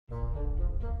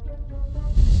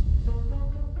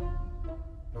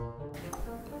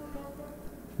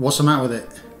What's the matter with it?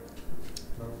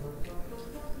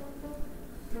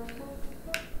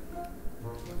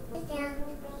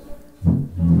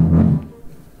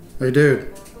 Hey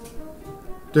dude.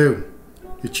 Dude,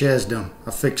 your chair's done.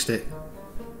 I fixed it.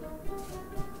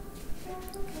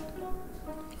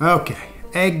 Okay,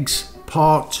 eggs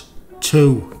part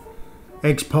 2.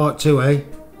 Eggs part 2, eh?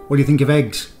 What do you think of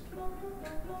eggs?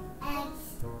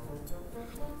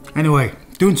 Anyway,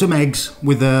 doing some eggs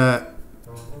with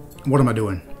what am I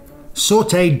doing?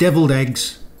 Sautéed deviled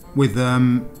eggs with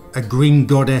a green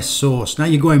goddess sauce. Now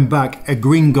you're going back, a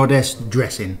green goddess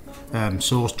dressing,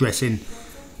 sauce dressing.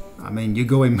 I mean, you're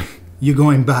going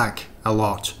back a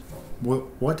lot. What?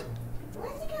 What's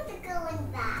it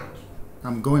going back?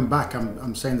 I'm going back.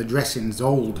 I'm saying the dressing's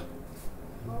old.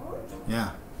 Old?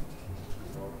 Yeah.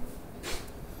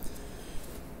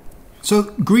 So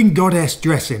green goddess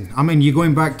dressing. I mean, you're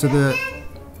going back to the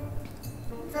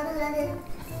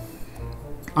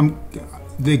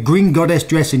green goddess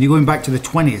dressing. You're going back to the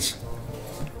 20s,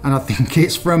 and I think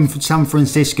it's from San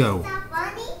Francisco. Is that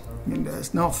funny?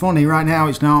 It's not funny right now.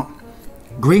 It's not.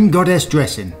 Green goddess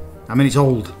dressing. I mean, it's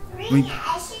old. Green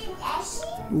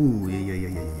Ooh,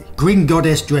 yeah. Green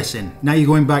goddess dressing. Now you're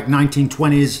going back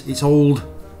 1920s. It's old.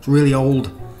 It's really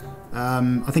old.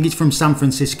 I think it's from San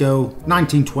Francisco,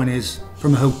 1920s,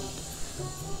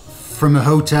 from a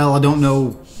hotel. I don't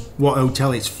know what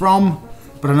hotel it's from,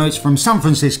 but I know it's from San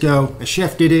Francisco. A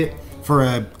chef did it for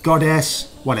a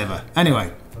goddess, whatever.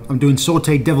 Anyway, I'm doing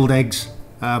sautéed deviled eggs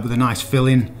with a nice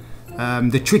filling.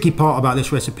 The tricky part about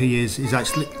this recipe is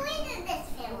actually...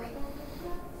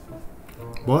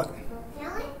 What?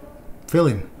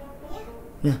 Filling?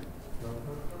 Yeah.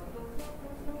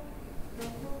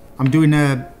 I'm doing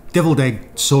a deviled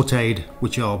egg sautéed,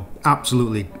 which are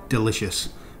absolutely delicious.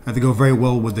 They go very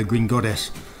well with the green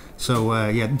goddess. So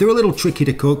yeah, they're a little tricky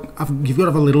to cook. You've got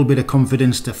to have a little bit of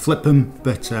confidence to flip them,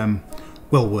 but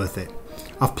well worth it.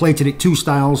 I've plated it 2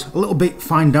 styles, a little bit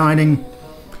fine dining,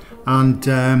 and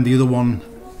the other one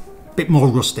a bit more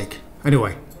rustic.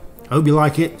 Anyway, I hope you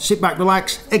like it. Sit back,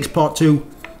 relax. Eggs part 2.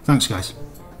 Thanks, guys.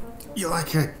 You're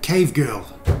like a cave girl.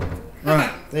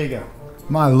 Right, there you go.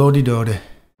 My lordy dody.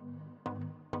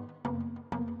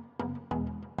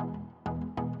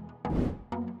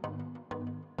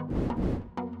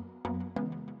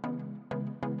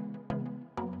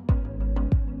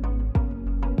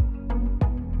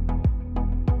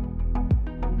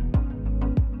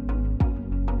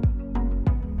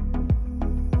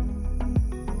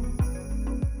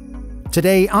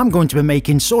 Today I'm going to be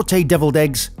making sautéed deviled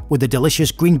eggs with a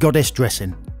delicious green goddess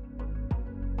dressing.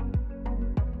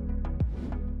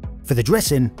 For the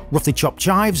dressing, roughly chopped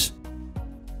chives,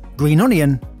 green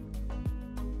onion,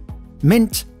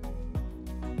 mint,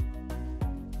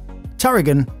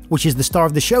 tarragon, which is the star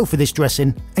of the show for this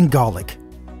dressing, and garlic.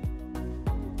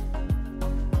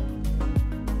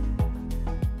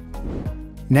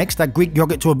 Next, add Greek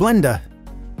yogurt to a blender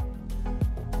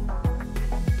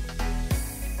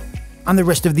and the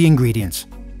rest of the ingredients.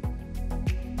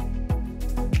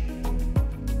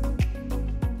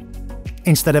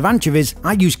 Instead of anchovies,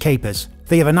 I use capers.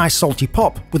 They have a nice salty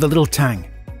pop with a little tang.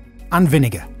 And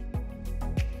vinegar.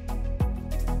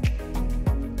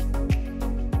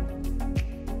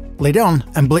 Lid on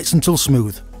and blitz until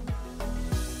smooth.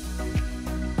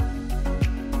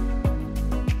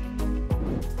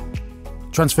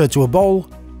 Transfer to a bowl.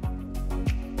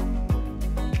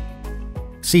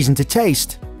 Season to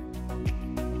taste.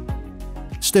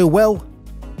 Stir well.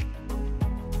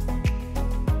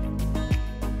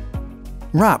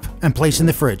 Wrap and place in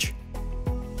the fridge.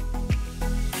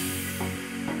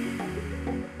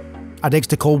 Add eggs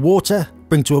to cold water,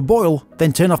 bring to a boil,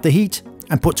 then turn off the heat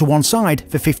and put to one side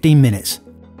for 15 minutes.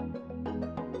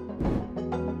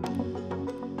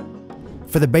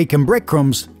 For the bacon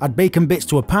breadcrumbs, add bacon bits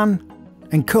to a pan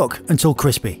and cook until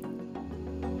crispy.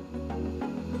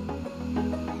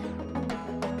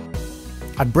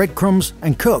 Add breadcrumbs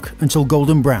and cook until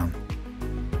golden brown.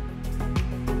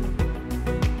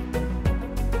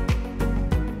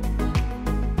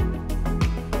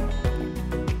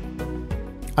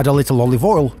 Add a little olive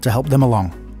oil to help them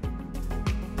along.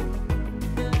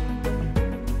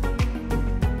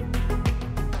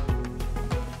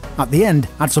 At the end,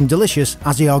 add some delicious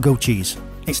Asiago cheese.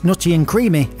 It's nutty and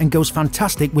creamy and goes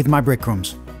fantastic with my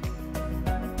breadcrumbs.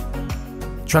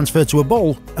 Transfer to a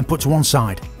bowl and put to one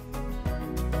side.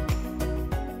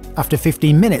 After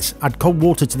 15 minutes, add cold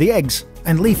water to the eggs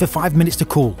and leave for 5 minutes to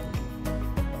cool.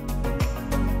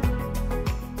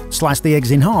 Slice the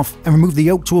eggs in half and remove the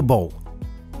yolk to a bowl.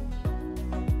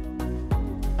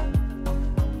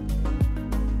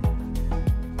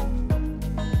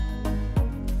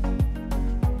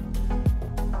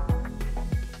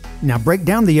 Now break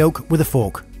down the yolk with a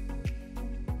fork.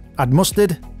 Add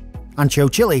mustard,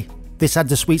 ancho chile. This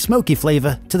adds a sweet smoky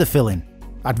flavour to the filling.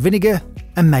 Add vinegar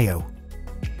and mayo.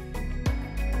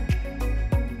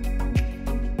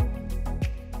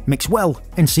 Mix well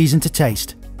and season to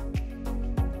taste.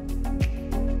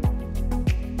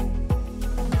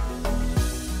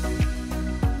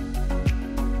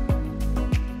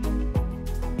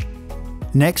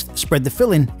 Next, spread the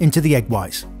filling into the egg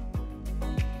whites.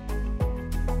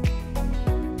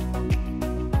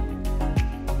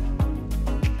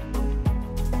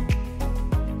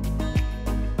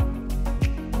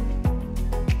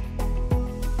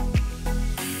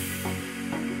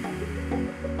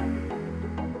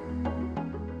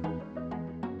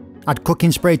 Add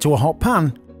cooking spray to a hot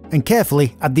pan and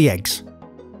carefully add the eggs.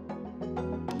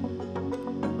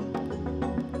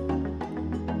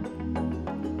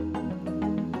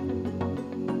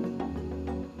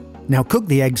 Now cook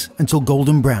the eggs until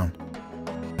golden brown.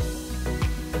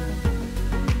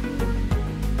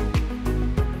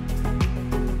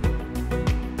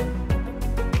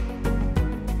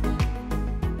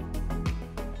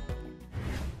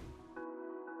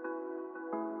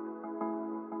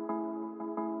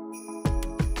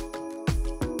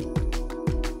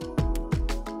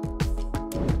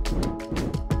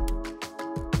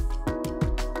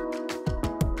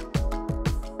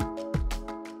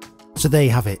 So there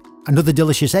you have it, another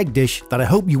delicious egg dish that I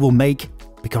hope you will make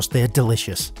because they're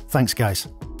delicious. Thanks guys.